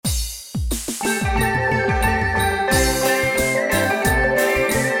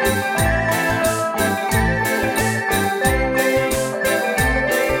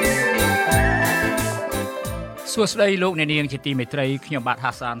សួស្តីលោកអ្នកនាងជាទីមេត្រីខ្ញុំបាទ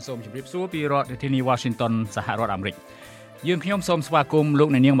ហាសានសូមជម្រាបសួរពីរដ្ឋធានី Washington សហរដ្ឋអាមេរិកយើងខ្ញុំសូមស្វាគមន៍លោក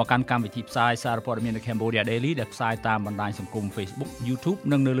អ្នកនាងមកកាន់កម្មវិធីផ្សាយសារព័ត៌មាននៅ Cambodia Daily ដែលផ្សាយតាមបណ្ដាញសង្គម Facebook YouTube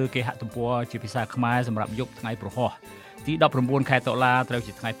និងនៅលើគេហទំព័រជាភាសាខ្មែរសម្រាប់យប់ថ្ងៃប្រហោះទី19ខែតុលាត្រូវ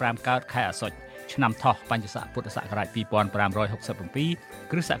ជាថ្ងៃ5កើតខែអាសត់ឆ្នាំថោះបញ្ញស័កពុទ្ធសករាជ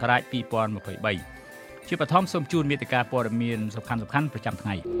2567គ្រិស្តសករាជ2023ជាបឋមសូមជូនមេតិការព័ត៌មានសំខាន់ៗប្រចាំថ្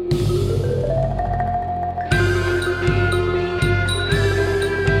ងៃ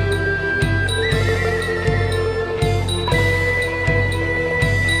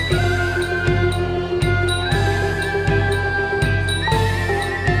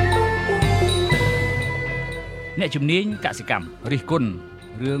អ្នកជំនាញកសិកម្មរិះគន់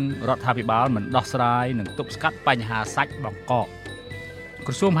រឿងរដ្ឋាភិបាលមិនដោះស្រាយនិងទប់ស្កាត់បញ្ហាសាច់បង្កក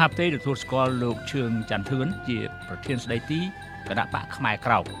ក្រសួងមហាផ្ទៃទទួលស្គាល់លោកឈឿងច័ន្ទធឿនជាប្រធានស្ដីទីគណៈបកខ្មែរ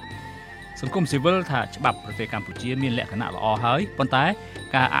ក្រោមសង្គមស៊ីវិលថាច្បាប់ប្រទេសកម្ពុជាមានលក្ខណៈល្អហើយប៉ុន្តែ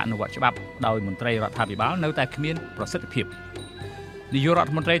ការអនុវត្តច្បាប់ដោយមន្ត្រីរដ្ឋាភិបាលនៅតែគ្មានប្រសិទ្ធភាពនាយករដ្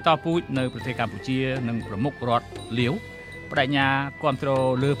ឋមន្ត្រីតពូជនៅប្រទេសកម្ពុជានិងប្រមុខរដ្ឋលាវបដិញ្ញាគាំទ្រ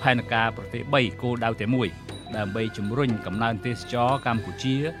លើផែនការប្រទេស3គោលដៅតែមួយដើម្បីជំរុញកំណើនទេសចរកម្ពុ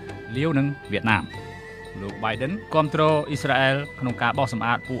ជាលាវនិងវៀតណាមលោក Biden គាំទ្រអ៊ីស្រាអែលក្នុងការបោះសម្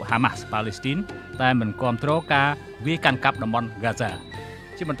អាតពួក Hamas ប៉ាឡេស្ទីនតែមិនគាំទ្រការវាយកាន់កាប់តំបន់ Gaza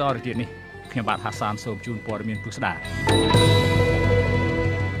ជាបន្តទៅទៀតនេះខ្ញុំបាទហាសានសូមជូនព័ត៌មានពិស្ដា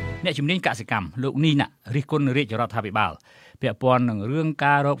អ្នកជំនាញកសិកម្មលោកនីណារិះគន់រាជរដ្ឋាភិបាលពាក់ព័ន្ធនឹងរឿង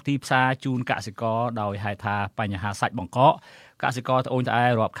ការរកទីផ្សារជូនកសិករដោយហៅថាបញ្ហាសាច់បង្កកកសិករត្អូញត្អែ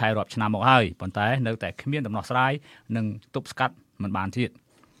រាប់ខែរាប់ឆ្នាំមកហើយប៉ុន្តែនៅតែគ្មានដំណោះស្រាយនិងទប់ស្កាត់មិនបានទៀត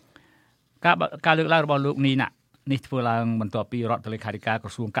ការលើកឡើងរបស់លោកនីណានេះធ្វើឡើងបន្ទាប់ពីរដ្ឋលេខាធិការក្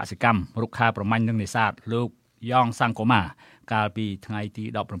រសួងកសិកម្មរុក្ខាប្រមាញ់និងនេសាទលោកយ៉ងសង្គមាកាលពីថ្ងៃទី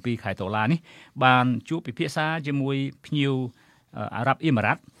17ខែតុលានេះបានជួបពិភាក្សាជាមួយភ្ញៀវអារ៉ាប់អ៊ីម៉ា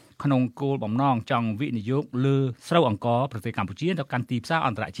រ៉ាត់ក្នុងគោលបំណងចង់វិនិយោគលើស្រូវអង្ករប្រទេសកម្ពុជាទៅកាន់ទីផ្សារអ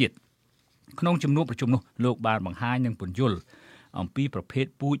ន្តរជាតិក្នុងជំនួបប្រជុំនោះលោកបានបង្ហាញនិងពន្យល់អំពីប្រភេទ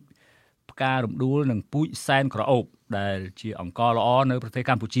ពូជផ្ការំដួលនិងពូជសែនក្រអូបដែលជាអង្ករល្អនៅប្រទេស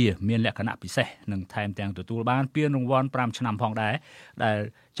កម្ពុជាមានលក្ខណៈពិសេសនិងថែមទាំងទទួលបានពានរង្វាន់5ឆ្នាំផងដែរដែល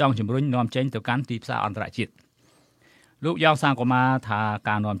ចង់ជំរុញនាំចេញទៅកាន់ទីផ្សារអន្តរជាតិលោកយ៉ងសង្គមាថា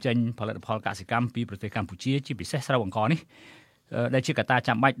ការនាំចេញផលិតផលកសិកម្មពីប្រទេសកម្ពុជាជាពិសេសស្រូវអង្ករនេះដែលជាកត្តា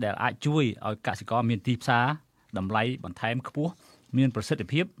ចាំបាច់ដែលអាចជួយឲ្យកសិករមានទីផ្សារតម្លៃបន្ថែមខ្ពស់មានប្រសិទ្ធ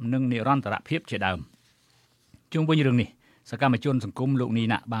ភាពនិងនិរន្តរភាពជាដើមជុំវិញរឿងនេះសកម្មជនសង្គមលោកនី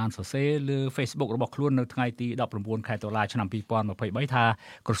ណាបានសរសេរលើ Facebook របស់ខ្លួននៅថ្ងៃទី19ខែតុលាឆ្នាំ2023ថា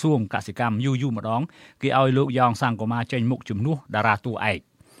ក្រសួងកសិកម្មយូរម្ដងគេឲ្យលោកយ៉ងសង្គមាចេញមុខជំនួសតារាតួឯក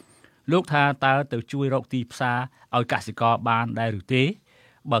លោកថាតើទៅជួយរកទីផ្សារឲ្យកសិករបានដែរឬទេ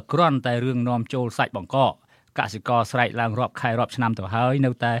បើគ្រាន់តែរឿងនាំចូលសាច់បង្កកកសិករស្រែកឡើងរាប់ខែរាប់ឆ្នាំទៅហើយ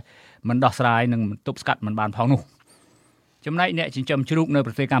នៅតែមិនដោះស្រាយនិងទប់ស្កាត់មិនបានផងនោះចំណែកអ្នកចិញ្ចឹមជ្រូកនៅ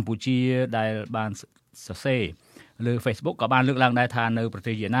ប្រទេសកម្ពុជាដែលបានសរសេរលើ Facebook ក៏បានលើកឡើងដែរថានៅប្រ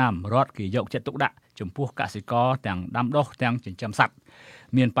ទេសវៀតណាមរដ្ឋគេយកចិត្តទុកដាក់ចំពោះកសិករទាំងដាំដុះទាំងចិញ្ចឹមសត្វ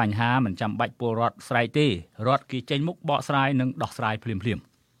មានបញ្ហាមិនចាំបាច់ពលរដ្ឋស្រែកទេរដ្ឋគេចេញមុខបកស្រាយនិងដោះស្រាយភ្លាមៗ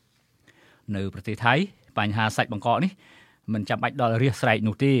នៅប្រទេសថៃបញ្ហាសាច់បង្កកនេះមិនចាំបាច់ដល់រាសស្រែក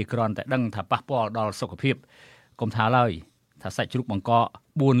នោះទេគ្រាន់តែដឹងថាប៉ះពាល់ដល់សុខភាពកុំថាឡើយថាសាច់ជ្រូកបង្កក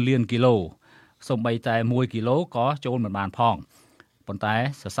4លានគីឡូសូម្បីតែ1គីឡូក៏ចូលមិនបានផងប៉ុន្តែ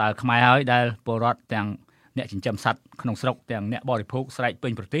សរសើរខ្មែរហើយដែលពលរដ្ឋទាំងអ្នកចិញ្ចឹមសត្វក្នុងស្រុកទាំងអ្នកបរិភោគស្រែកពេ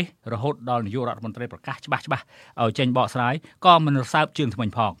ញប្រទេសរហូតដល់នាយករដ្ឋមន្ត្រីប្រកាសច្បាស់ឲ្យចេញបកស្រាយក៏មិនរសើបជើងធ្មេញ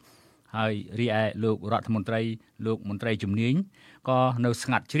ផងហើយរីឯលោករដ្ឋមន្ត្រីលោកមន្ត្រីជំនាញក៏នៅស្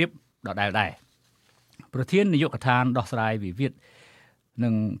ងាត់ជ្រាបដដែលដែរប្រធាននាយកដ្ឋានដោះស្រាយវិវាទនិ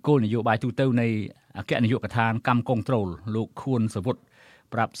ងគោលនយោបាយទូទៅនៃអគ្គនាយកដ្ឋានកម្មគនត្រូលលោកខួនសវុត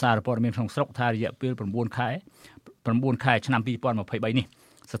ប្រាប់សារព័ត៌មានក្នុងស្រុកថារយៈពេល9ខែឆ្នាំ2023នេះ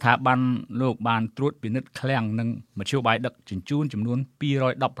ស្ថាប័នលោកបានត្រួតពិនិត្យឃ្លាំងនិងមធ្យោបាយដឹកជញ្ជូនចំនួន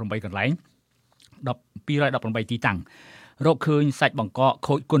218កន្លែង218ទីតាំងរកឃើញសាច់បង្កក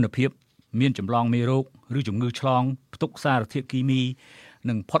ខូចគុណភាពមានចម្លងមេរោគឬជំងឺឆ្លងផ្ទុកសារធាតុគីមី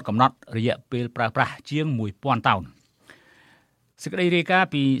និងផុតកំណត់រយៈពេលប្រើប្រាស់ជាង1000តោនសេចក្តីរាយការណ៍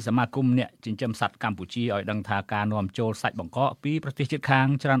ពីសមាគមអ្នកចិញ្ចឹមសត្វកម្ពុជាឲ្យដឹងថាការនាំចូលសាច់បង្កកពីប្រទេសជិតខាង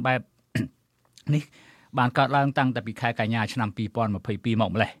ច្រើនបែបនេះបានកើតឡើងតាំងតែពីខែកញ្ញាឆ្នាំ2022មក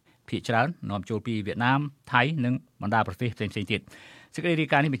ម្លេះភាគច្រើននាំចូលពីវៀតណាមថៃនិងបណ្ដាប្រទេសផ្សេងៗទៀតសេចក្តីរាយ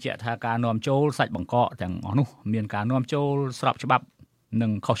ការណ៍នេះបញ្ជាក់ថាការនាំចូលសាច់បង្កកទាំងអស់នោះមានការនាំចូលស្របច្បាប់និ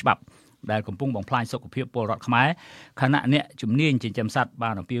ងខុសច្បាប់ដែលកំពុងបំផ្លាញសុខភាពពលរដ្ឋខ្មែរខណៈអ្នកជំនាញចិញ្ចឹមសត្វបា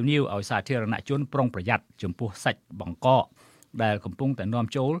នអំពាវនាវឲ្យសាធារណជនប្រុងប្រយ័ត្នចំពោះសាច់បង្កកដែលកំពុងតែនាំ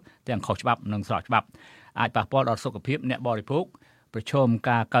ចូលទាំងខុសច្បាប់និងស្របច្បាប់ អាចប៉ះពាល់ដល់សុខភាពអ្នកបរិភោគប្រឈម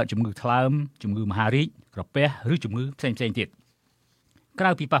ការកើតជំងឺថ្លើមជំងឺមហារីកក្រពះឬជំងឺផ្សេងៗទៀតក្រៅ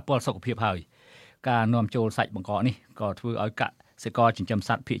ពីប៉ះពាល់សុខភាពហើយការនាំចូលសាច់បង្កកនេះក៏ធ្វើឲ្យកសិករចិញ្ចឹមស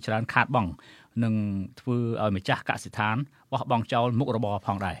ត្វភាគច្រើនខាតបង់និងធ្វើឲ្យម្ចាស់កសិដ្ឋានបោះបង់ចោលមុខរបរផ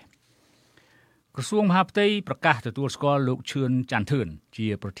ងដែរក្រសួងមហាផ្ទៃប្រកាសទទួលស្គាល់លោកឈឿនច័ន្ទធឿនជា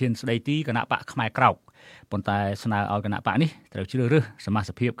ប្រធានស្ដីទីគណៈបកខ្មែរក្រោកប៉ុន្តែស្នើឲ្យគណៈបកនេះត្រូវជ្រើសរើសសមា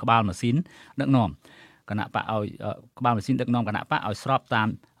ជិកក្បាលម៉ាស៊ីនដឹកនាំគណៈបកឲ្យក្បាលម៉ាស៊ីនដឹកនាំគណៈបកឲ្យស្របតាម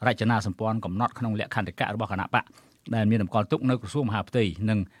រចនាសម្ព័ន្ធកំណត់ក្នុងលក្ខន្តិកៈរបស់គណៈបកដែលមានតម្កល់ទុកនៅក្រសួងមហាផ្ទៃ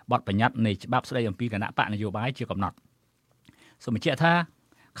និងបទបញ្ញត្តិនៃច្បាប់ស្ដីអំពីគណៈបកនយោបាយជាកំណត់សូមបញ្ជាក់ថា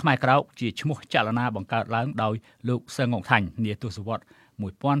ខ្មែរក្រោកជាឈ្មោះចលនាបង្កើតឡើងដោយលោកសឺងងថាញ់នាទសវត្សរ៍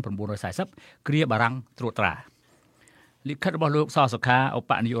1940គ្រាបារាំងត្រួតត្រាលិខិតរបស់លោកសសុខាឧ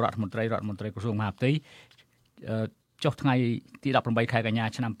បនាយករដ្ឋមន្ត្រីក្រសួងមហាផ្ទៃចុះថ្ងៃទី18ខែកញ្ញា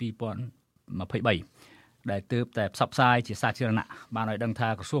ឆ្នាំ2023ដែលទើបតែផ្សព្វផ្សាយជាសាធារណៈបានឲ្យដឹងថា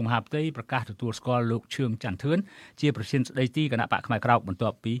ក្រសួងមហាផ្ទៃប្រកាសទទួលស្គាល់លោកឈឿនច័ន្ទធឿនជាប្រធានស្ដីទីគណៈបកខ្មែរក្រោកបន្ទា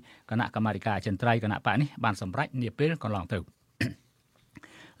ប់ពីគណៈកម្មាធិការអចិន្ត្រៃយ៍គណៈបកនេះបានសម្រេចនាពេលកន្លងទៅ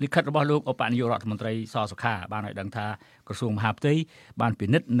លិខិតរបស់លោកឧបនាយករដ្ឋមន្ត្រីសសុខាបានឲ្យដឹងថាក្រសួងមហាផ្ទៃបានពិ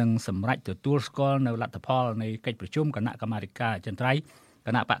និត្យនិងសម្រេចទទួលស្គាល់នៅលទ្ធផលនៃកិច្ចប្រជុំគណៈកម្មាធិការអចិន្ត្រៃយ៍គ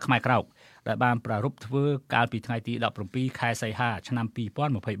ណៈបកខ្មែរក្រោកដែលបានប្រារព្ធធ្វើកាលពីថ្ងៃទី17ខែសីហាឆ្នាំ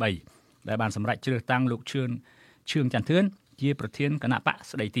2023ដែលបានសម្រេចជ្រើសតាំងលោកឈឿនច័ន្ទធឿនជាប្រធានគណៈបក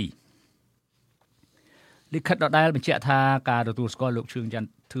ស្ដីទីលិខិតដដែលបញ្ជាក់ថាការទទួលស្គាល់លោកឈឿនច័ន្ទ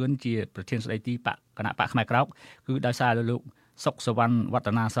ធឿនជាប្រធានស្ដីទីគណៈបកខ្មែរក្រោកគឺដោយសារលោកសុកសវណ្ណវ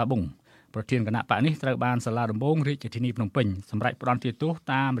ឌ្ឍនាសាប៊ុងប្រធានគណៈបកនេះត្រូវបានសាលាដំបងរាជធានីភ្នំពេញសម្រេចផ្តន្ទាទោស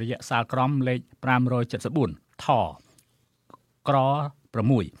តាមរយៈសាលក្រមលេខ574ថក្រ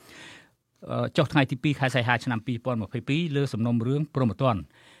6ចុះថ្ងៃទី2ខែសីហាឆ្នាំ2022លើសំណុំរឿងព្រហ្មទណ្ឌ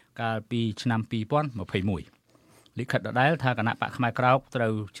កាលពីឆ្នាំ2021លិខិតដដែលថាគណៈបកខ្មែរក្រោកត្រូ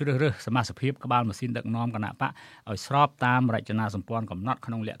វជ្រើសរើសសមាជិកក្បាលម៉ាស៊ីនដឹកនាំគណៈបកឲ្យស្របតាមរចនាសម្ព័ន្ធកំណត់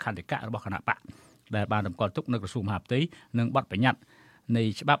ក្នុងលក្ខន្តិកៈរបស់គណៈបកដែលបានតម្កល់ទុកនៅក្រសួងមហាផ្ទៃនិងបទបញ្ញត្តិនៃ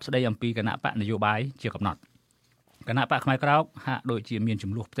ច្បាប់ស្ដីអំពីគណៈបកនយោបាយជាកំណត់គណៈបកខ្មែរក្រោកហាក់ដូចជាមាន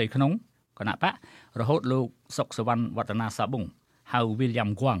ចំនួនផ្ទៃក្នុងគណៈបករហូតលោកសុកសវណ្ណវឌ្ឍនាសាប៊ុងហៅ William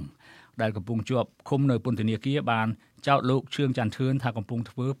Gwang ដែលកំពុងជាប់ឃុំនៅពន្ធនាគារបានចោទលោកឈឿនច័ន្ទធឿនថាកំពុង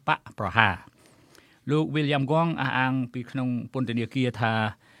ធ្វើបកប្រហារលោក William Gwang អះអាងពីក្នុងពន្ធនាគារថា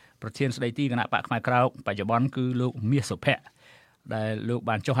ប្រធានស្ដីទីគណៈបកខ្មែរក្រោកបច្ចុប្បន្នគឺលោកមាសសុភ័ក្រដែលលោក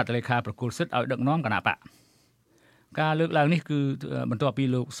បានចុះហត្ថលេខាប្រគល់សិទ្ធិឲ្យដឹកនាំគណៈបកការលើកឡើងនេះគឺបន្ទាប់ពី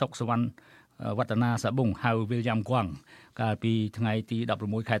លោកសុកសវណ្ណវឌ្ឍនាសាប៊ុងហៅ William Gwang កាលពីថ្ងៃទី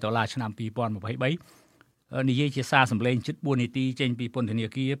16ខែតុលាឆ្នាំ2023និយាយជាសារសម្លេងជិត4នាទីចេញពីពន្ធនា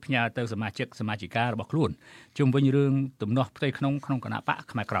គារផ្ញើទៅសមាជិការបស់ខ្លួនជុំវិញរឿងទំនាស់ផ្ទៃក្នុងគណៈបក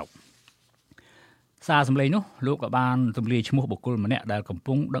ខ្មែរក្រោកសារសម្លេងនោះលោកក៏បានទម្លាយឈ្មោះបុគ្គលម្នាក់ដែលកំ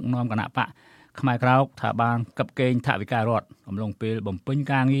ពុងដឹកនាំគណៈបកខ្មែរក្រោកថាបានកាប់កេងថវិការដ្ឋអំឡុងពេលបំពេញ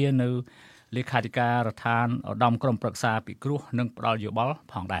ការងារនៅលេខាធិការដ្ឋានឧត្តមក្រុមប្រឹក្សាពិគ្រោះនិងផ្ដល់យោបល់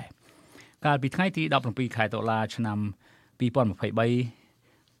ផងដែរកាលពីថ្ងៃទី17ខែតុលាឆ្នាំ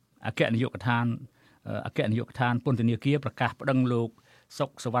2023អគ្គនាយកដ្ឋានពន្ធនាគារប្រកាសប្តឹងលោកសុក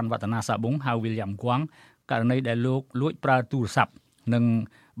សវណ្ណវឌ្ឍនាសាប៊ុងហៅ William Gwang ករណីដែលលោកលួចប្រើទូរស័ព្ទនិង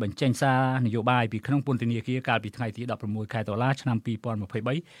បញ្ចេញសារនយោបាយពីក្នុងពន្ធនាគារកាលពីថ្ងៃទី16ខែតុលាឆ្នាំ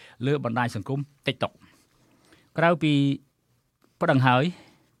2023លើបណ្ដាញសង្គម TikTok ក្រៅពីប្តឹងហើយ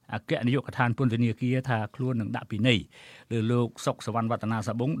អគ្គនាយកដ្ឋានពន្ធនាគារថាខ្លួននឹងដាក់ពិន័យលើលោកសុកសវណ្ណវឌ្ឍនា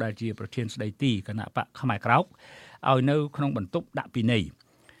សាប៊ុងដែលជាប្រធានស្ដីទីគណៈបកខ្មែរក្រោកឲ្យនៅក្នុងបន្ទប់ដាក់ពិន័យ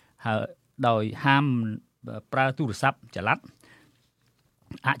ហើយដោយហាមប្រើទូរស័ព្ទចល័ត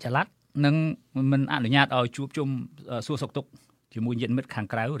និងមិនអនុញ្ញាតឲ្យជួបជុំសួរសុខទុក្ខជាមួយញាតិមិត្តខាង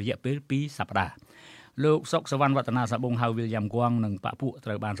ក្រៅរយៈពេល2សប្តាហ៍លោកសុកសវណ្ណវឌ្ឍនាសាប៊ុងហៅ William Gwang និងបកពួកត្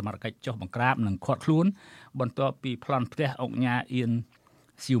រូវបានសមត្ថកិច្ចចុះបង្ក្រាបនិងឃាត់ខ្លួនបន្ទាប់ពីប្លន់ផ្ទះអង្គញាអៀន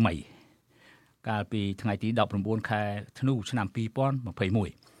សៀវម៉ៃកាលពីថ្ងៃទី19ខែធ្នូឆ្នាំ2021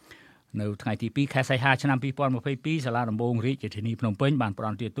នៅថ្ងៃទី2ខែសីហាឆ្នាំ2022សាលាដំបងរាជធានីភ្នំពេញបានផ្ត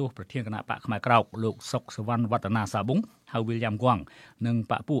ន្ទាទោសប្រធានគណៈបកខ្មែរក្រោកលោកសុកសវណ្ណវឌ្ឍនាសាប៊ុងហៅ William Gwang និង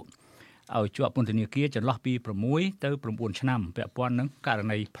បកពួកឲ្យជាប់ពន្ធនាគារចន្លោះពី6ទៅ9ឆ្នាំពាក់ព័ន្ធនឹងករ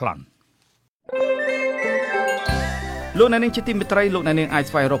ណីប្លន់លោកអ្នកនាងជាទីមេត្រីលោកអ្នកនាងអាច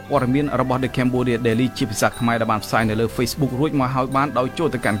ស្វែងរកព័ត៌មានរបស់ The Cambodia Daily ជាភាសាខ្មែរដែលបានផ្សាយនៅលើ Facebook រួចមកហើយបានដោយចូល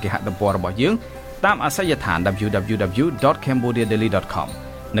ទៅកាន់គេហទំព័ររបស់យើងតាមអាសយដ្ឋាន www.cambodiadaily.com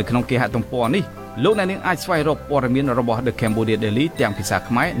នៅក្នុងគេហទំព័រនេះលោកអ្នកនាងអាចស្វែងរកព័ត៌មានរបស់ The Cambodia Daily ទាំងភាសា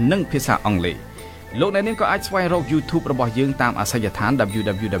ខ្មែរនិងភាសាអង់គ្លេសលោកអ្នកនាងក៏អាចស្វែងរក YouTube របស់យើងតាមអាសយដ្ឋាន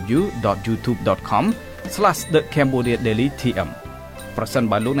www.youtube.com/thecambodiadailytm ប្រសិន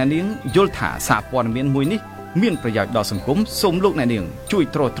បើលោកអ្នកនាងយល់ថាសារព័ត៌មានមួយនេះមានប្រយោជន៍ដល់សង្គមសូមលោកអ្នកនាងជួយ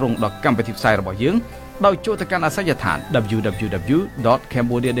ទ្រទ្រង់ដល់កម្មវិធីផ្សាយរបស់យើងដោយចូលទៅកាន់អាសយដ្ឋាន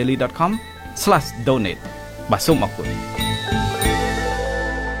www.cambodiadaily.com/donate បាទសូមអរគុណ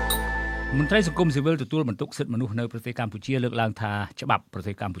មន្ត្រីសង្គមស៊ីវិលទទួលបន្ទុកសិទ្ធិមនុស្សនៅប្រទេសកម្ពុជាលើកឡើងថាច្បាប់ប្រ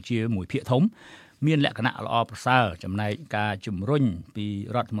ទេសកម្ពុជាមួយភាគធំមានលក្ខណៈល្អប្រសើរចំណែកការជំរុញពី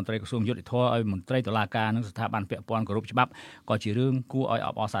រដ្ឋមន្ត្រីក្រសួងយុតិធធម៌ឲ្យមន្ត្រីតុលាការនិងស្ថាប័នពាក់ព័ន្ធគោរពច្បាប់ក៏ជារឿងគួរឲ្យអ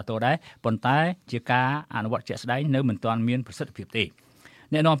បអរសាទរដែរប៉ុន្តែជាការអនុវត្តជាក់ស្ដែងនៅមិនទាន់មានប្រសិទ្ធភាពទេ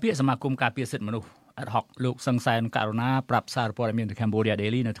អ្នកនាំពាក្យសមាគមការពារសិទ្ធិមនុស្សad hoc លោកសង្សានករណាប្រាប់សារព័ត៌មាន Cambodia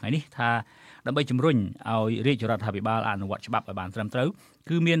Daily នៅថ្ងៃនេះថាដើម្បីជំរុញឲ្យរាជរដ្ឋាភិបាលអនុវត្តច្បាប់ឲ្យបានត្រឹមត្រូវ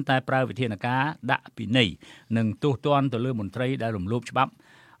គឺមានតែប្រើវិធានការដាក់ពិន័យនិងទោសទណ្ឌទៅលើមន្ត្រីដែលរំលោភច្បាប់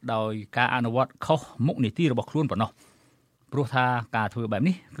ដោយការអនុវត្តខុសមុខនីតិរបស់ខ្លួនប៉ុណ្ណោះព្រោះថាការធ្វើបែប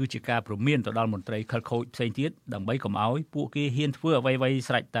នេះគឺជាការព្រមានទៅដល់មន្ត្រីខិលខូចផ្សេងទៀតដើម្បីកុំឲ្យពួកគេហ៊ានធ្វើអ្វីៗ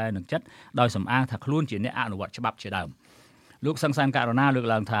ស្រេចតែនឹងចិត្តដោយសំអាងថាខ្លួនជាអ្នកអនុវត្តច្បាប់ជាដើមលោកសង្សានករណាលើក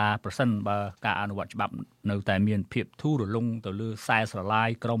ឡើងថាប្រសិនបើការអនុវត្តច្បាប់នៅតែមានភាពធូររលុងទៅលើខ្សែស្រឡាយ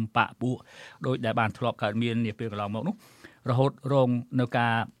ក្រុមបកពួកដោយដែលបានធ្លាប់កើតមាននាពេលកន្លងមកនោះរហូតរងនៅកា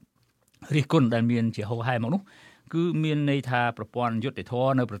ររិះគន់ដែលមានជាហូរហែមកនោះគឺមានន័យថាប្រព័ន្ធយុត្តិធ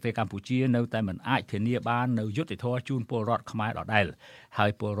ម៌នៅប្រទេសកម្ពុជានៅតែមិនអាចធានាបាននៅយុត្តិធម៌ជូនពលរដ្ឋខ្មែរដដែលហើ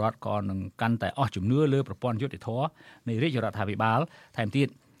យពលរដ្ឋក៏នឹងកាន់តែអស់ជំនឿលើប្រព័ន្ធយុត្តិធម៌នៃរាជរដ្ឋាភិបាលថែមទៀត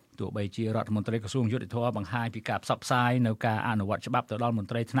ទោះបីជារដ្ឋមន្ត្រីក្រសួងយុត្តិធម៌បង្ហាញពីការផ្សព្វផ្សាយនៅការអនុវត្តច្បាប់ទៅដល់មន្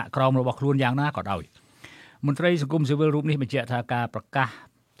ត្រីថ្នាក់ក្រោមរបស់ខ្លួនយ៉ាងណាក៏ដោយមន្ត្រីសង្គមស៊ីវិលរូបនេះបញ្ជាក់ថាការប្រកាស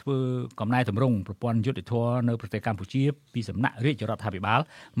ធ្វើកំណែតម្រង់ប្រព័ន្ធយុត្តិធម៌នៅប្រទេសកម្ពុជាពីសំណាក់រាជរដ្ឋាភិបាល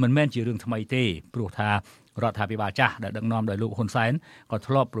មិនមែនជារឿងថ្មីទេព្រោះថារដ្ឋាភិបាលចាស់ដែលដឹកនាំដោយលោកហ៊ុនសែនក៏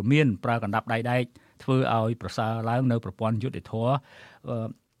ធ្លាប់ព្រមានប្រើកណ្ដាប់ដៃដែកធ្វើឲ្យប្រសើរឡើងនៅប្រព័ន្ធយុត្តិធម៌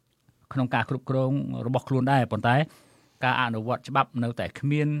ក្នុងការគ្រប់គ្រងរបស់ខ្លួនដែរប៉ុន្តែការអនុវត្តច្បាប់នៅតែគ្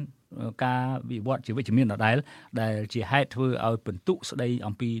មានការវិវត្តជាវិជ្ជមានដដែលដែលជាហេតុធ្វើឲ្យពិន្ទុស្ដី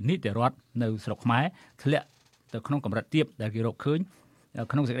អំពីនីតិរដ្ឋនៅស្រុកខ្មែរធ្លាក់ទៅក្នុងកម្រិតទាបដែលគេរកឃើញ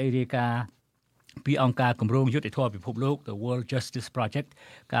ក្នុងសេចក្តីរាយការណ៍ពីអង្គការគម្រោងយុត្តិធម៌ពិភពលោក The World Justice Project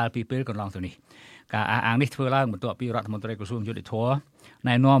កាលពីពេលកន្លងទៅនេះការអះអាងនេះធ្វើឡើងបន្ទាប់ពីរដ្ឋមន្ត្រីក្រសួងយុត្តិធម៌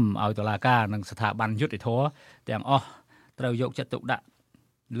ណែនាំឲ្យតុលាការនិងស្ថាប័នយុត្តិធម៌ទាំងអស់ត្រូវយកចិត្តទុកដាក់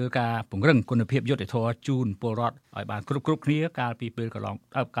លើការពង្រឹងគុណភាពយុត្តិធម៌ជូនពលរដ្ឋឲ្យបានគ្រប់គ្នាកាលពីពេលថ្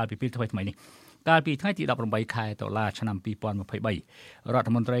មីនេះកាលពីថ្ងៃទី18ខែតុលាឆ្នាំ2023រដ្ឋ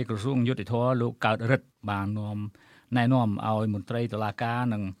មន្ត្រីក្រសួងយុត្តិធម៌លោកកើតរិទ្ធបានណែនាំឲ្យមន្ត្រីតុលាការ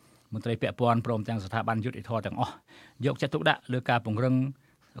និងមន្ត្រីពាក់ព័ន្ធព្រមទាំងស្ថាប័នយុត្តិធម៌ទាំងអស់យកចិត្តទុកដាក់លើការពង្រឹង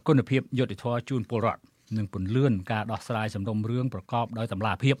គុណភាពយុត្តិធម៌ជូនពលរដ្ឋនិងពន្លឿនការដោះស្រាយសំណុំរឿងប្រកបដោយតម្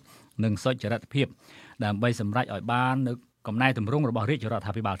លាភាពនិងសុចរិតភាពដើម្បីសម្រេចឲ្យបាននូវកំណែតម្រង់របស់រាជរដ្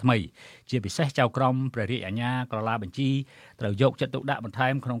ឋាភិបាលថ្មីជាពិសេសចៅក្រមព្រះរាជអាជ្ញាក្រឡាបញ្ជីត្រូវយកចិត្តទុកដាក់បន្ថែ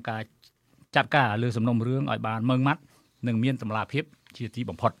មក្នុងការចាត់ការលើសំណុំរឿងឲ្យបានម៉ឺងម៉ាត់និងមានតម្លាភាពជាទី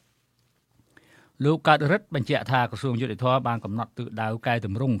បំផុតលោកកើតរិទ្ធបញ្ជាក់ថាក្រសួងយុតិធម៌បានកំណត់ទិសដៅកែត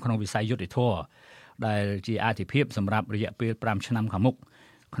ម្រង់ក្នុងវិស័យយុតិធម៌ដែលជាអាទិភាពសម្រាប់រយៈពេល5ឆ្នាំខាងមុខ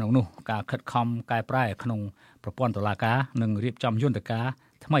ក្នុងនោះការខិតខំកែប្រែក្នុងប្រព័ន្ធតុលាការនិងរៀបចំយន្តការ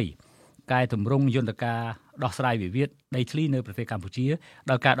ថ្មីកែតម្រង់យន្តការដោះស្រាយវិវាទដីធ្លីនៅប្រទេសកម្ពុជា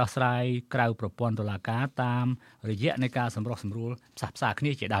ដោយការដោះស្រាយក្រៅប្រព័ន្ធតុលាការតាមរយៈនៃការសម្រុះសម្រួលផ្សះផ្សាគ្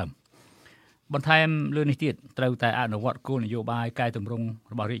នាជាដើមបន្ថែមលើនេះទៀតត្រូវតែអនុវត្តគោលនយោបាយកែតម្រង់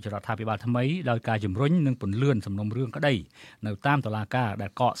របស់រាជរដ្ឋាភិបាលថ្មីដោយការជំរុញនិងពន្លឿនសំណុំរឿងក្តីនៅតាមតុលាការដែ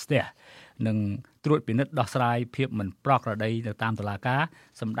លកកស្ទះនិងត្រួតពិនិត្យដោះស្រាយភាពមិនប្រក្រតីនៅតាមតុលាការ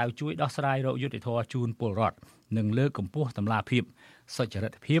សម្ដៅជួយដោះស្រាយរកយុត្តិធម៌ជូនពលរដ្ឋនិងលើកកម្ពស់តម្លាភាពសុចរិ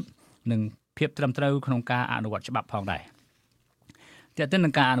តភាពនិងភាពត្រឹមត្រូវក្នុងការអនុវត្តច្បាប់ផងដែរទាក់ទិននឹ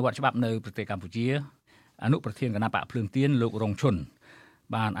ងការអនុវត្តច្បាប់នៅប្រទេសកម្ពុជាអនុប្រធានគណៈបកភ្លើងទៀនលោករងឈុន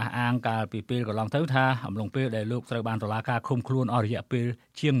បានអះអាងកាលពីពេលកន្លងទៅថាអំឡុងពេលដែលលោកត្រូវបានតុលាការឃុំខ្លួនអស់រយៈពេល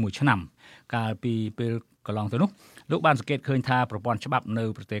ជាង1ឆ្នាំកាលពីពេលកន្លងទៅនោះលោកបានសង្កេតឃើញថាប្រព័ន្ធច្បាប់នៅ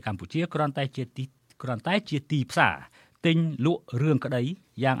ប្រទេសកម្ពុជាគ្រាន់តែជាទីផ្សារទិញលក់រឿងក្តី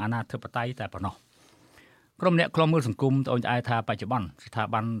យ៉ាងអនាធិបតេយ្យតែប៉ុណ្ណោះក្រុមអ្នកខ្លំមើលសង្គមត្អូញត្អែថាបច្ចុប្បន្នស្ថា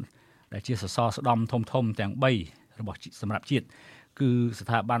ប័នដែលជាសសរស្តម្ភធំទាំង3របស់សម្រាប់ជាតិគឺស្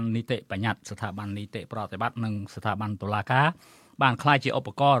ថាប័ននីតិបញ្ញត្តិស្ថាប័ននីតិប្រតិបត្តិនិងស្ថាប័នតុលាការបានក្លាយជាឧប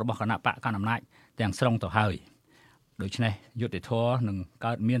ករណ៍របស់គណៈបកកណ្ដាលអំណាចទាំងស្រុងទៅហើយដូច្នេះយុត្តិធម៌នឹង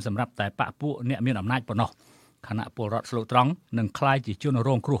កើតមានសម្រាប់តែបកពួកអ្នកមានអំណាចប៉ុណ្ណោះគណៈពលរដ្ឋស្លូតត្រង់នឹងក្លាយជាជនរ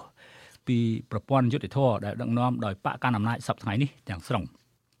ងគ្រោះពីប្រព័ន្ធយុត្តិធម៌ដែលដឹកនាំដោយបកកណ្ដាលអំណាចសប្តាហ៍នេះទាំងស្រុង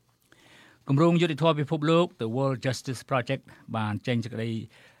គម្រោងយុត្តិធម៌ពិភពលោក The World Justice Project បានចេញសេចក្តី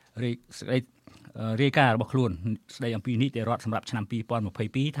រាយការណ៍របស់ខ្លួនស្តីអំពីនីតិរដ្ឋសម្រាប់ឆ្នាំ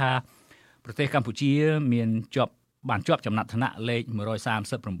2022ថាប្រទេសកម្ពុជាមានជាប់ បានជាប់ចំណាត់ថ្នាក់លេខ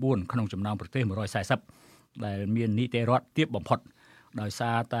139ក្នុងចំណោមប្រទេស140ដែលមាននីតិរដ្ឋទាបបំផុតដោយ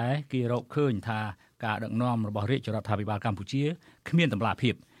សារតែគេរកឃើញថាការដឹកនាំរបស់រាជរដ្ឋាភិបាលកម្ពុជាគ្មានតម្លា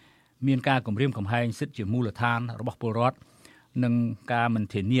ភាពមានការគំរាមកំហែងសិទ្ធិជាមូលដ្ឋានរបស់ពលរដ្ឋនិងការមិន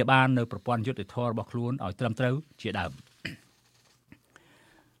ធានាបាននៅប្រព័ន្ធយុត្តិធម៌របស់ខ្លួនឲ្យត្រឹមត្រូវជាដើម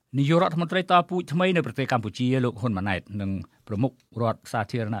នាយករដ្ឋមន្ត្រីតពូជថ្មីនៅប្រទេសកម្ពុជាលោកហ៊ុនម៉ាណែតនិងប្រមុខរដ្ឋសា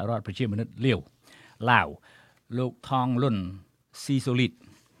ធារណរដ្ឋប្រជាមានិតឡាវលោកថងលុនស៊ីសូលីត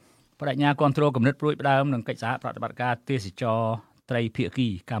បដិញ្ញាគ្រប់គ្រងគំនិតព្រួយផ្ដើមនិងកិច្ចសហប្រតិបត្តិការទេសចរត្រីភាគី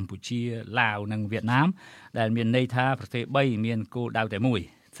កម្ពុជាឡាវនិងវៀតណាមដែលមានន័យថាប្រទេស3មានគោលដៅតែមួយ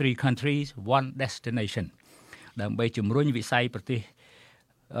Three countries one destination ដើម្បីជំរុញវិស័យប្រទេស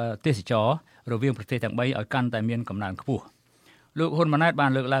ទេសចររវាងប្រទេសទាំង3ឲ្យកាន់តែមានកំណើនខ្ពស់លោកហ៊ុនម៉ាណែតបា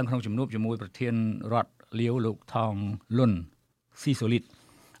នលើកឡើងក្នុងជំនួបជាមួយប្រធានរដ្ឋលាវលោកថងលុនស៊ីសូលីត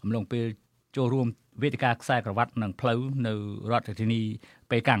អំឡុងពេលចូលរួមវេទិកាខ្សែក្រវ៉ាត់និងផ្លូវនៅរដ្ឋធានី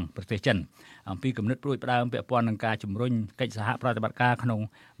ប៉េកាំងប្រទេសចិនអំពីគំនិតព្រួយផ្ដើមពាក់ព័ន្ធនឹងការជំរុញកិច្ចសហប្រតិបត្តិការក្នុង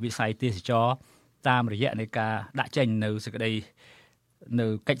វិស័យទេសចរតាមរយៈនៃការដាក់ចេញនៅសេចក្តីនៅ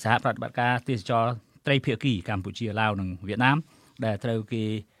កិច្ចសហប្រតិបត្តិការទេសចរត្រីភាគីកម្ពុជាឡាវនិងវៀតណាមដែលត្រូវគេ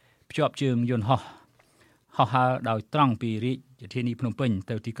ភ្ជាប់ជើងយន្តហោះហើរដោយត្រង់ពីរាជធានីភ្នំពេញ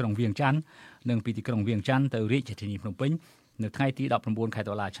ទៅទីក្រុងវៀងច័ន្ទនិងពីទីក្រុងវៀងច័ន្ទទៅរាជធានីភ្នំពេញនៅថ្ងៃទី19ខែ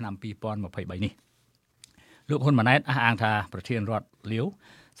តុលាឆ្នាំ2023នេះលោកហ៊ុនម៉ាណែតអះអាងថាប្រធានរដ្ឋលាវ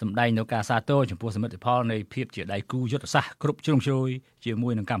សម្ដែងនៅការសាទរចំពោះសមិទ្ធផលនៃភាពជាដៃគូយុទ្ធសាស្ត្រគ្រប់ជ្រុងជ្រោយជាមួ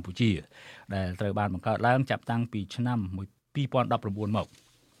យនឹងកម្ពុជាដែលត្រូវបានបង្កើតឡើងចាប់តាំងពីឆ្នាំ2019មក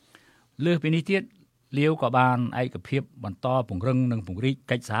លើសពីនេះទៀតលាវក៏បានឯកភាពបន្តពង្រឹងនិងពង្រីក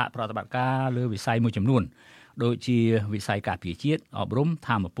កិច្ចសហប្រតិបត្តិការលើវិស័យមួយចំនួនដូចជាវិស័យការពារជាតិអប់រំធ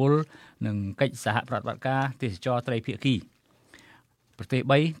ម្មពលនិងកិច្ចសហប្រតិបត្តិការទេសចរត្រីភាគីប្រទេស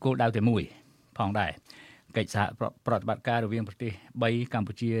3គោលដៅតែមួយផងដែរកិច្ចសហប្រតិបត្តិការរវាងប្រទេស3កម្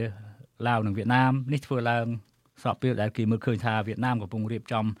ពុជាឡាវនិងវៀតណាមនេះធ្វើឡើងស្របពេលដែលគេមើលឃើញថាវៀតណាមកំពុងរៀប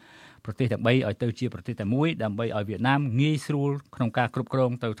ចំប្រទេសទាំង3ឲ្យទៅជាប្រទេសតែមួយដើម្បីឲ្យវៀតណាមងាយស្រួលក្នុងការគ្រប់គ្រ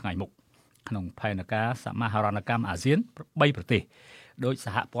ងទៅថ្ងៃមុខក្នុងផែនការសមាហរណកម្មអាស៊ាន3ប្រទេសដោយស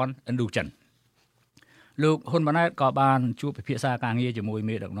ហព័ន្ធឥណ្ឌូចិនលោកហ៊ុនម៉ាណែតក៏បានជួបពិភាក្សាការងារជាមួយ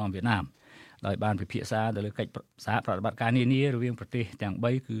មេដឹកនាំវៀតណាមដោយបានពិភាក្សាទៅលើកិច្ចសហប្រតិបត្តិការនានារវាងប្រទេសទាំង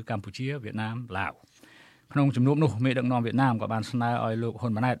3គឺកម្ពុជាវៀតណាមឡាវក្នុងជំនួបនោះមេដឹកនាំវៀតណាមក៏បានស្នើឲ្យលោកហ៊ុ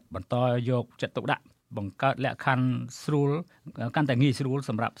នម៉ាណែតបន្តយកចិត្តទុកដាក់បង្កើតលក្ខខណ្ឌស្រួលកាន់តែងាយស្រួល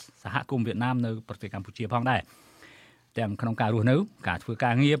សម្រាប់សហគមន៍វៀតណាមនៅប្រទេសកម្ពុជាផងដែរទាំងក្នុងការរស់នៅការធ្វើ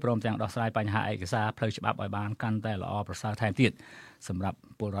ការងារព្រមទាំងដោះស្រាយបញ្ហាឯកសារផ្លូវច្បាប់ឲ្យបានកាន់តែល្អប្រសើរថែមទៀតសម្រាប់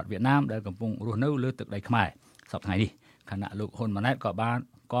ពលរដ្ឋវៀតណាមដែលកំពុងរស់នៅលើទឹកដីខ្មែរសប្តាហ៍នេះខណៈលោកហ៊ុនម៉ាណែត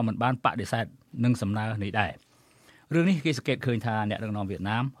ក៏មិនបានបដិសេធនឹងសំណើនេះដែររឿងនេះគេសង្កេតឃើញថាអ្នកដឹកនាំវៀត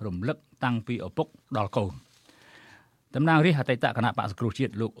ណាមរំលឹកតាំងពីឪពុកដល់កូនតំណាងរាស្ត្រអតីតគណៈបក្សសង្គ្រោះជា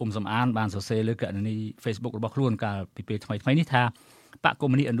តិលោកអ៊ុំសំអានបានសរសេរលើកណនី Facebook របស់ខ្លួនកាលពីពេលថ្មីៗនេះថាបកកុ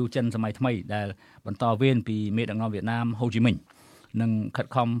ម្មុយនីឥណ្ឌូចិនសម័យថ្មីដែលបន្តវេនពីមេដឹកនាំវៀតណាមហូជីមិញនិងខិត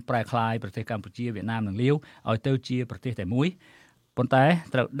ខំប្រែក្លាយប្រទេសកម្ពុជាវៀតណាមនិងលាវឲ្យទៅជាប្រទេសតែមួយប៉ុន្តែ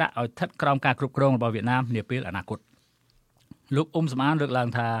ត្រូវដាក់ឲ្យស្ថិតក្រោមការគ្រប់គ្រងរបស់វៀតណាមនាពេលអនាគតលោកអ៊ុំសំអានលើកឡើង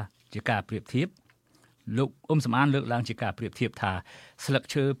ថាជាការប្រៀបធៀបថាស្លឹក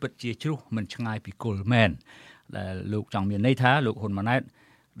ឈើពិតជាជ្រុះមិនឆ្ងាយពីគល់មែនដែលលោកចង់មានន័យថាលោកហ៊ុនម៉ាណែត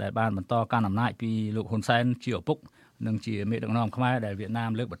ដែលបានបន្តកាន់អំណាចពីលោកហ៊ុនសែនជាឪពុកនិងជាមេដឹកនាំខ្មែរដែលវៀតណាម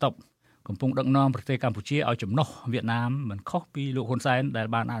លើកបន្ទប់កំពុងដឹកនាំប្រទេសកម្ពុជាឲ្យចំណុះវៀតណាមមិនខុសពីលោកហ៊ុនសែនដែល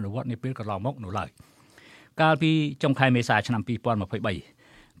បានអនុវត្តនាពេលកន្លងមកនោះឡើយកាលពីចុងខែមេសាឆ្នាំ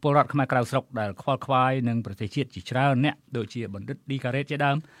2023ពលរដ្ឋខ្មែរក្រៅស្រុកដែលខ្វល់ខ្វាយនឹងប្រទេសជាតិជាច្រើនអ្នកដូចជាបណ្ឌិតឌីការ៉េតជា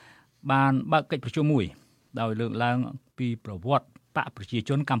ដើមបានបើកកិច្ចប្រជុំមួយដោយលើកឡើងពីប្រវត្តិបកប្រជា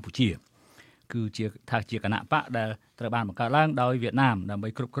ជនកម្ពុជាគឺជាគណៈបកដែលត្រូវបានបង្កើតឡើងដោយវៀតណាមដើម្បី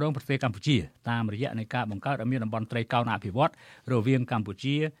គ្រប់គ្រងប្រទេសកម្ពុជាតាមរយៈនៃការបង្កើតឲ្យមានតំបន់ត្រីកោណអភិវឌ្ឍរវាងកម្ពុ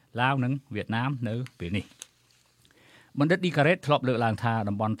ជាឡាវនិងវៀតណាមនៅពេលនេះបណ្ឌិតឌីការ៉េតធ្លាប់លើកឡើងថា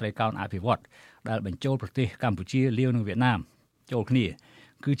តំបន់ត្រីកោណអភិវឌ្ឍដែលបញ្ចូលប្រទេសកម្ពុជាលាវនិងវៀតណាមចូលគ្នា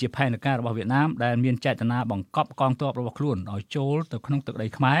គឺជាផែនការរបស់វៀតណាមដែលមានចេតនាបង្កប់កងទ័ពរបស់ខ្លួនឲ្យចូលទៅក្នុងទឹកដី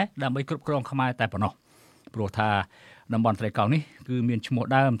ខ្មែរដើម្បីគ្រប់គ្រងខ្មែរតែប៉ុណ្ណោះព្រោះថាតំបន់ត្រីកោណនេះគឺមានឈ្មោះ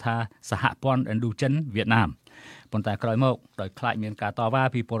ដើមថាសហព័ន្ធឥណ្ឌូចិនវៀតណាមប៉ុន្តែក្រោយមកដោយខ្លាចមានការតវ៉ា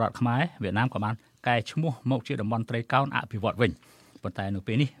ពីពលរដ្ឋខ្មែរវៀតណាមក៏បានកែឈ្មោះមកជាតំបន់ត្រីកោណអភិវឌ្ឍវិញប៉ុន្តែនៅ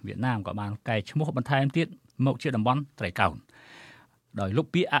ពេលនេះវៀតណាមក៏បានកែឈ្មោះបន្ថែមទៀតមកជាតំបន់ត្រីកោណដោយលុប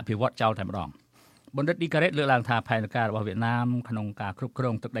ពាក្យអភិវឌ្ឍចោលតែម្ដងបណ្ឌិតឌីការ៉េតលើកឡើងថាផែនការរបស់វៀតណាមក្នុងការគ្រប់គ្រ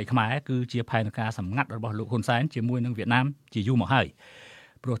ងទឹកដីខ្មែរគឺជាផែនការសម្ងាត់របស់លោកហ៊ុនសែនជាមួយនឹងវៀតណាមជាយូរមកហើយ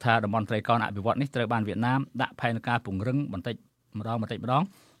ព្រោះថាតំបន់ត្រីកោណអភិវឌ្ឍនេះត្រូវបានវៀតណាមដាក់ផែនការពង្រឹងបន្តិចម្ដង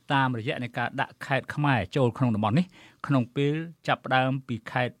តាមរយៈនៃការដាក់ខេត្តខ្មែរចូលក្នុងតំបន់នេះក្នុងពេលចាប់ផ្ដើមពី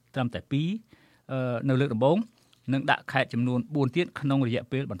ខេត្តត្រឹមតែ2នៅលើកដំបូងនិងដាក់ខេត្តចំនួន4ទៀតក្នុងរយៈ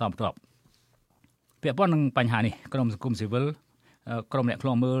ពេលបន្តបន្ទាប់ពាក់ព័ន្ធនឹងបញ្ហានេះក្រមសង្គមស៊ីវិលក្រមអ្នកឃ្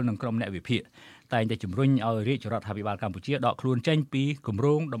លាំមើលនិងក្រមអ្នកវិភាគតែងតែជំរុញឲ្យរាជរដ្ឋាភិបាលកម្ពុជាដកខ្លួនចេញពីគម្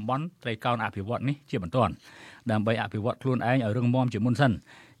រោងតំបន់ត្រីកោណអភិវឌ្ឍនេះជាបន្ទាន់ដើម្បីអភិវឌ្ឍខ្លួនឯងឲ្យរឹងមាំជាមុនសិន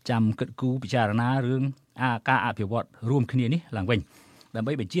ចាំគិតគូរពិចារណារឿងការអភិវឌ្ឍរួមគ្នានេះឡើងវិញដើម្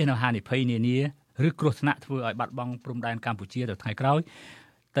បីបញ្ជៀសនៅហានិភ័យនានាឬគ្រោះថ្នាក់ធ្វើឲ្យបាត់បង់ព្រំដែនកម្ពុជាទៅថ្ងៃក្រោយ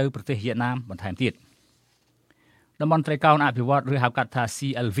ទៅប្រទេសវៀតណាមបន្ថែមទៀតតំបន់ត្រីកោណអភិវឌ្ឍឬហៅកាត់ថា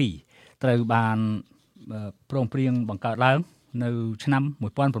CLV ត្រូវបានព្រមព្រៀងបង្កើតឡើងនៅឆ្នាំ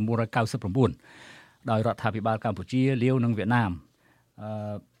1999ដោយរដ្ឋាភិបាលកម្ពុជាលាវនិងវៀតណាម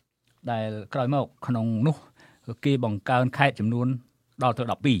ដែលក្រោយមកក្នុងនោះគេបង្កើនខេត្តចំនួនដល់ទៅ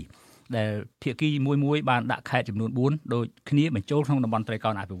12ដែលភាគីមួយបានដាក់ខេត្តចំនួន4ដូចគ្នាបញ្ចូលក្នុងតំបន់ត្រីកោ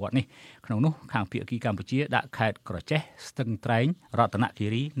ណអភិវឌ្ឍនេះក្នុងនោះខាងភាគីកម្ពុជាដាក់ខេត្តក្រចេះស្ទឹងត្រែងរតនគិ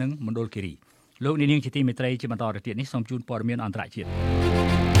រីនិងមណ្ឌលគិរីលោកនាងជាទីមេត្រីជាបន្តទៅទៀតនេះសូមជូនព័ត៌មានអន្តរជាតិ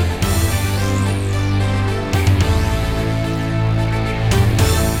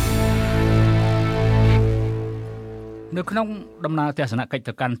នៅក្នុងដំណើរទស្សនកិច្ច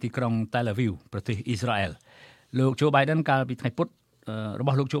ទៅកាន់ទីក្រុង Tel Aviv ប្រទេសអ៊ីស្រាអែលលោក Joe Biden កាលពីថ្ងៃពុធរប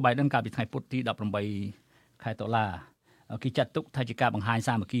ស់លោក Joe Biden កាលពីថ្ងៃពុធទី18ខែតុលាគេចាត់ទុកថាជាការបង្ហាញ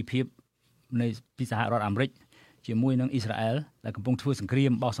សាមគ្គីភាពនៃពីសហរដ្ឋអាមេរិកជាមួយនឹងអ៊ីស្រាអែលដែលកំពុងធ្វើសង្គ្រា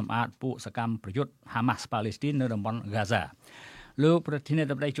មបោះសម្អាតពួកសកម្មប្រយុទ្ធ Hamas ប៉ាឡេស្ទីននៅតំបន់ Gaza លោកប្រធានា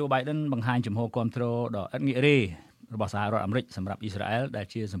ធិបតី Joe Biden បង្ហាញជំហរគាំទ្រដ៏ឥតងាករេរបស់សហរដ្ឋអាមេរិកសម្រាប់អ៊ីស្រាអែលដែល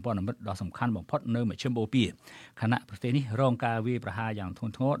ជាសម្ព័ន្ធមិត្តដ៏សំខាន់បំផុតនៅមជ្ឈមបូព៌ាខណៈប្រទេសនេះរងការវាយប្រហារយ៉ាងធ្ង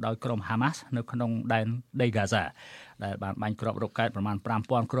ន់ធ្ងរដោយក្រុម Hamas នៅក្នុងដែនដី Gaza ដែលបានបាញ់គ្រាប់រ៉ុកកែតប្រមាណ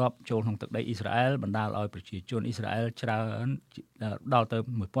 5000 គ្រាប់ចូលក្នុងទឹកដីអ៊ីស្រាអែលបណ្ដាលឲ្យប្រជាជនអ៊ីស្រាអែលច្រើនដល់ទៅ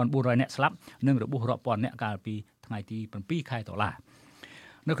 1400 នាក់ស្លាប់និងរបួសរាប់ពាន់នាក់កាលពីថ្ងៃទី7ខែតុលា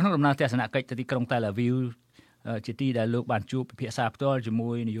នៅក្នុងដំណើរទស្សនកិច្ចទៅទីក្រុង Tel Aviv ជាទីដែលលោកបានជួបពិភាក្សាផ្ទាល់ជាមួ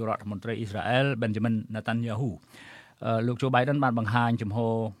យនាយករដ្ឋមន្ត្រីអ៊ីស្រាអែល Benjamin Netanyahuលោក Joe Biden បានបង្ហាញជំហ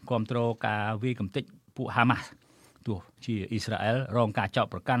រគាំទ្រការវាយកំទេចពួក Hamas ទោះជាអ៊ីស្រាអែលរងការចោទ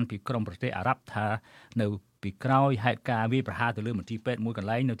ប្រកាន់ពីក្រុមប្រទេសអារ៉ាប់ថានៅពីក្រោយហេតុការវាយប្រហារទៅលើមន្ទីរពេទ្យមួយកន្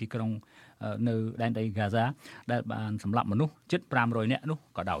លែងនៅទីក្រុងនៅដែនដី Gaza ដែលបានសម្លាប់មនុស្សជិត500នាក់នោះ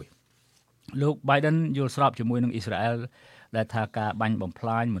ក៏ដោយលោក Biden យល់ស្របជាមួយនឹងអ៊ីស្រាអែលដែលថាការបាញ់បំផ្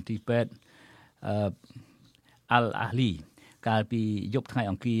លាញមន្ទីរពេទ្យAl-Ahli កាលពីយប់ថ្ងៃ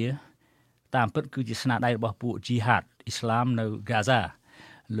អង្គារតាមពិតគឺជាស្នាដៃរបស់ពួក Jihad អ៊ីស្លាមនៅ Gaza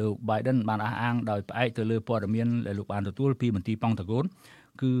លោក Biden បានអះអាងដោយផ្អែកទៅលើព័ត៌មានដែលលោកបានទទួលពីមន្ទីរប៉ង់តាហ្គោន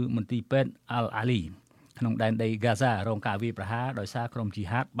គឺមន្ទីរពេទ្យ Al-Ahli ក្នុងដែនដី Gaza រងការវាយប្រហារដោយសារក្រុម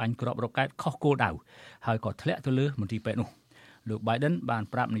Jihad បាញ់គ្រាប់រ៉ុកកែតខុសគោលដៅហើយក៏ធ្លាក់ទៅលើមន្ទីរពេទ្យនោះលោក Biden បាន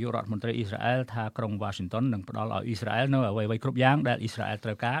ប្រាប់នាយករដ្ឋមន្ត្រីអ៊ីស្រាអែលថាក្រុង Washington នឹងផ្ដល់ឲ្យអ៊ីស្រាអែលនៅអ្វីៗគ្រប់យ៉ាងដែលអ៊ីស្រាអែលត្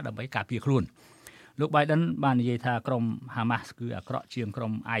រូវការដើម្បីការពារខ្លួនលោក Biden បាននិយាយថាក្រុម Hamas គឺអាក្រក់ជាងក្រុ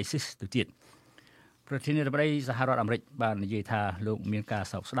ម ISIS ទៅទៀតប្រធានាធិបតីសហរដ្ឋអាមេរិកបាននិយាយថាលោកមានការ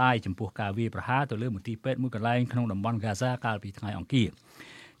សោកស្ដាយចំពោះការវាយប្រហារទៅលើមន្ទីរពេទ្យមួយកន្លែងក្នុងតំបន់ Gaza កាលពីថ្ងៃអង្គារ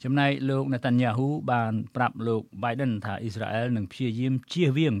ចំណែកលោក Netanyahu បានប្រាប់លោក Biden ថាអ៊ីស្រាអែលនឹងព្យាយាមជៀស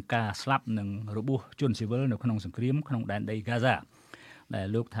វាងការស្លាប់និងរបួសជនស៊ីវិលនៅក្នុងសង្គ្រាមក្នុងដែនដី Gaza ដែល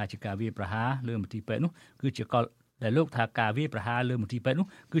លោកថាជាការវាយប្រហារលើមន្ទីរពេទ្យនោះគឺជាកលដែលលោកថាការវាយប្រហារលើមន្ទីរពេទ្យនោះ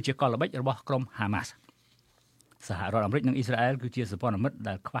គឺជាកលល្បិចរបស់ក្រុម Hamas សហរដ្ឋអាមេរិកនិងអ៊ីស្រាអែលគឺជាសម្ព័ន្ធមិត្ត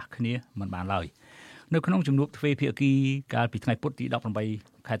ដែលខ្វះគ្នាមិនបានឡើយនៅក្នុងជំនួបទ្វេភាគីកាលពីថ្ងៃពុធទី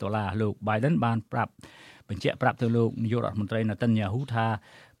18ខែតុលាលោក Biden បានបញ្ជាក់ប្រាប់ទៅលោកនាយករដ្ឋមន្ត្រី Netanyahu ថា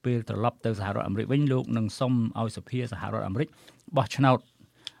ពេលត្រឡប់ទៅសហរដ្ឋអាមេរិកវិញលោកនឹងសុំឲ្យសភាសហរដ្ឋអាមេរិកបោះឆ្នោត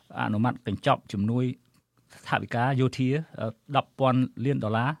អនុម័តកញ្ចប់ជំនួយថវិកាយោធា$10,000 លាន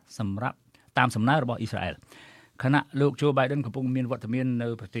សម្រាប់តាមសំណើរបស់អ៊ីស្រាអែលខណៈលោក Joe Biden កំពុងមានវត្តមាននៅ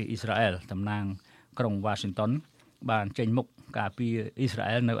ប្រទេសអ៊ីស្រាអែលតំណាងក្រុង Washington បានចេញមុខការពារអ៊ីស្រា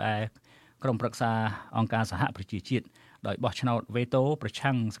អែលនៅឯក្រុមប្រឹក្សាអង្គការសហប្រជាជាតិដោយបោះឆ្នោតវេតូប្រ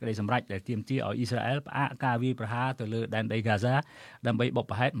ឆាំងសេចក្តីសម្រេចដែលទាមទារឲ្យអ៊ីស្រាអែលផ្អាកការវាយប្រហារទៅលើដែនដី Gaza ដើម្បីបុ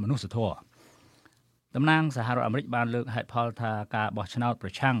ព្វហេតុមនុស្សធម៌តំណាងសហរដ្ឋអាមេរិកបានលើកហេតុផលថាការបោះឆ្នោតប្រ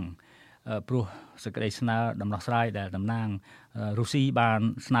ឆាំងព្រោះសេចក្តីស្នើដំណោះស្រាយដែលតំណាងរុស្ស៊ីបាន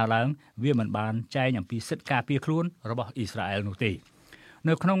ស្នើឡើងវាមិនបានចែងអំពីសិទ្ធិការពារខ្លួនរបស់អ៊ីស្រាអែលនោះទេ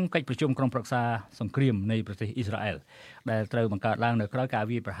នៅក្នុងកិច្ចប្រជុំក្រុមប្រឹក្សាសង្គ្រាមនៃប្រទេសអ៊ីស្រាអែលដែលត្រូវបង្កើតឡើងនៅក្រៅការ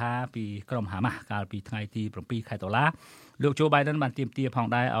វាយប្រហារពីក្រុម Hamas កាលពីថ្ងៃទី7ខែតុលាលោក Joe Biden បានទាមទារផង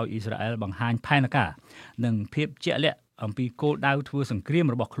ដែរឲ្យអ៊ីស្រាអែលបង្ហាញផែនការនិងភាពជាក់លាក់អំពីគោលដៅធ្វើសង្គ្រាម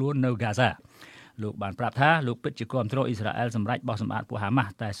របស់ខ្លួននៅ Gaza លោកបានប្រាប់ថាលោកពិតជាគាំទ្រអ៊ីស្រាអែលសម្រាប់បោះសម្អាតពួក Hamas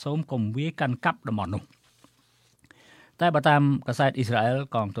តែសូមកុំវាយកាន់កាប់តំបន់នោះ តែបើតាមកាសែតអ៊ីស្រាអែល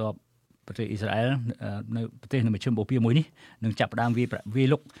កងទ័ពប្រទេសអ៊ីស្រាអែលនៅប្រទេសនៅមជ្ឈមបូព៌ាមួយនេះនឹងចាប់ផ្ដើមវា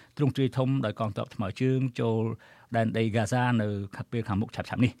លុកទ្រង់ទ្រាយធំដោយកងទ័ពថ្មើរជើងចូលដែនដីហ្គាហ្សានៅពេលខាងមុខឆាប់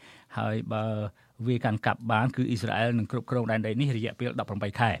ៗនេះហើយបើវាកាន់កាប់បានគឺអ៊ីស្រាអែលនឹងគ្រប់គ្រងដែនដីនេះរយៈពេល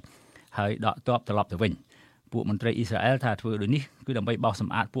18ខែហើយដកទ័ពត្រឡប់ទៅវិញពួកមន្ត្រីអ៊ីស្រាអែលថាធ្វើដូចនេះគឺដើម្បីបោសស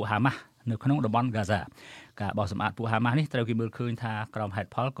ម្អាតពួកហាម៉ាស់នៅក្នុងតំបន់ហ្គាហ្សាការបោសសម្អាតពួកហាម៉ាស់នេះត្រូវគេមើលឃើញថាក្រោមហេតុ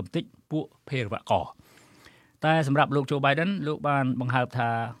ផលកំទេចពួកភេរវករតែសម្រាប់លោកโจ Biden លោកបានបង្ហើបថា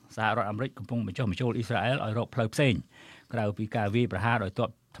សហរដ្ឋអាមេរិកកំពុងបញ្ចុះបញ្ចូលអ៊ីស្រាអែលឲ្យរកផ្លូវផ្សេងក្រៅពីការវាយប្រហារដោយទ័ព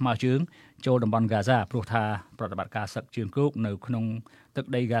ថ្មើរជើងចូលតំបន់ហ្គាហ្សាព្រោះថាប្រតិបត្តិការសឹកជើងគោកនៅក្នុងទឹក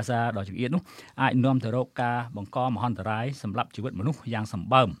ដីហ្គាហ្សាដ៏ចង្អៀតនោះអាចនាំទៅរកការបង្កមហន្តរាយសម្រាប់ជីវិតមនុស្សយ៉ាងសម្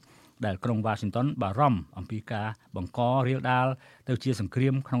បើមដែលក្រុង Washington បារម្ភអំពីការបង្ករាលដាលទៅជាសង្គ្រា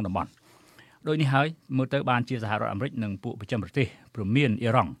មក្នុងតំបន់ដូចនេះហើយមើលទៅបានជាសហរដ្ឋអាមេរិកនិងពួកប្រចាំប្រទេសព្រមមាន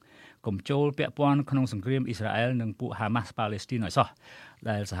អ៊ីរ៉ង់កុំចូលពាក់ព័ន្ធក្នុងសង្គ្រាមអ៊ីស្រាអែលនិងពួកហាម៉ាស់ប៉ាឡេស្ទីនឲ្យសោះ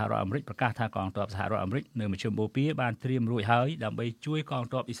ដែលសហរដ្ឋអាមេរិកប្រកាសថាកងទ័ពសហរដ្ឋអាមេរិកនៅមជ្ឈមបូព៌ាបានត្រៀមរួចហើយដើម្បីជួយកង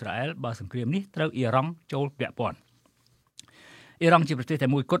ទ័ពអ៊ីស្រាអែលបើសង្គ្រាមនេះត្រូវអ៊ីរ៉ង់ចូលពាក់ព័ន្ធអ៊ីរ៉ង់ជាប្រទេសតែ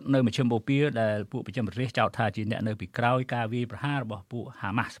មួយគត់នៅមជ្ឈមបូព៌ាដែលពួកប្រចាំប្រទេសចោទថាជាអ្នកនៅពីក្រោយការវាយប្រហាររបស់ពួកហា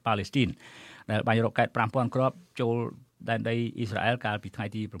ម៉ាស់ប៉ាឡេស្ទីនដែលបាញ់រ៉ុកកែត 5000 គ្រាប់ចូលដែនដីអ៊ីស្រាអែលកាលពីថ្ងៃ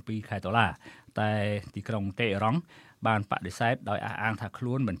ទី7ខែតុលាតែទីក្រុងតេហេរ៉ង់បានបដិសេធដោយអះអាងថាខ្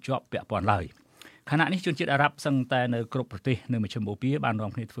លួនមិនជាប់ពាក់ព័ន្ធឡើយខណៈនេះជនជាតិអារ៉ាប់សឹងតែនៅគ្រប់ប្រទេសនៅមជ្ឈមបូព៌ាបាន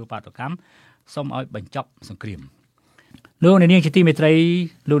នាំគ្នាធ្វើបាតុកម្មសូមឲ្យបញ្ចប់សង្គ្រាមលោកអ្នកនាងជាទីមេត្រី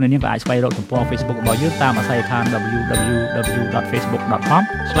លោកអ្នកនាងក៏អាចស្វែងរកទំព័រ Facebook របស់យើងតាមអាស័យដ្ឋាន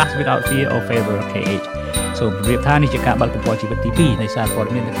www.facebook.com/withoutfearorfavorkh សូមជម្រាបថានេះជាការបើកទំព័រជីវិតទី2នៃសារព័ត៌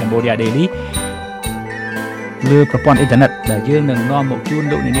មាន The Cambodia Daily លើប្រព័ន្ធអ៊ីនធឺណិតដែលយើងនឹងនាំមកជូន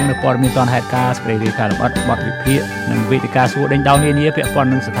លោកអ្នកនាងនៅព័ត៌មានទាន់ហេតុការណ៍សេចក្តីរាយការណ៍លម្អិតបទវិភាគនិងវេទិកាសួរដេញដោលនានាពាក់ព័ន្ធ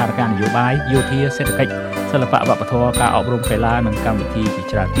នឹងស្ថានភាពនយោបាយយោធាសេដ្ឋកិច្ចសិល្បៈវប្បធម៌ការអប់រំកីឡានិងកម្មវិធីជា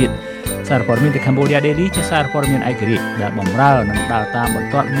ច្រើនទៀតសារព័ត៌មាន The Cambodia Daily ជាសារព័ត៌មានឯករាជ្យដែលបម្រើនិងដើរតាមបន្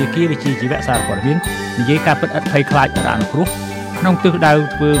ទាត់មាគ៌ាវិជ្ជាជីវៈសារព័ត៌មាននិយាយការពិតឥតភ័យខ្លាចរអាក់រអន់គ្រោះក្នុងទិសដៅ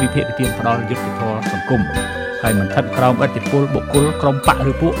ធ្វើវិភាគទានផ្ដាល់យុត្តិធម៌សង្គមហើយមិនស្ថិតក្រោមឥទ្ធិពលបុគ្គលក្រុមបក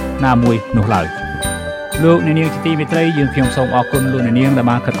ឬពួកណាមួយនោះឡើយលោកអ្នកនាងជាទីមេត្រីយើងខ្ញុំសូមអរគុណលោកអ្នកនាងដែល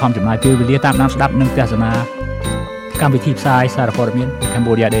បានខិតខំចំណាយពេលវេលាតាមដានស្ដាប់និងទស្សនាកម្មវិធីផ្សាយសារព័ត៌មាន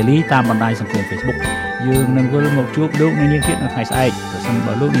Cambodia Daily តាមបណ្ដាញសង្គម Facebook យើងនឹងវិលមកជួបលោកអ្នកនាងទៀតនៅថ្ងៃស្អែកប្រសិន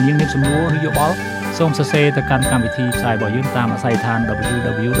បើលោកអ្នកនាងមានសំណួរឬយោបល់សូមសរសេរទៅកាន់កម្មវិធីផ្សាយរបស់យើងតាមអាស័យដ្ឋាន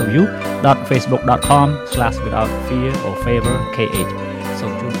www.facebook.com/withoutfearorfavorkh សូ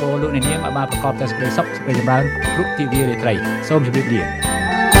មជូនពរលោកអ្នកនាងឲ្យបានប្រកបតែសេចក្តីសុខសេចក្តីចម្រើនគ្រប់ទិវារាត្រីសូមជម្រាបលា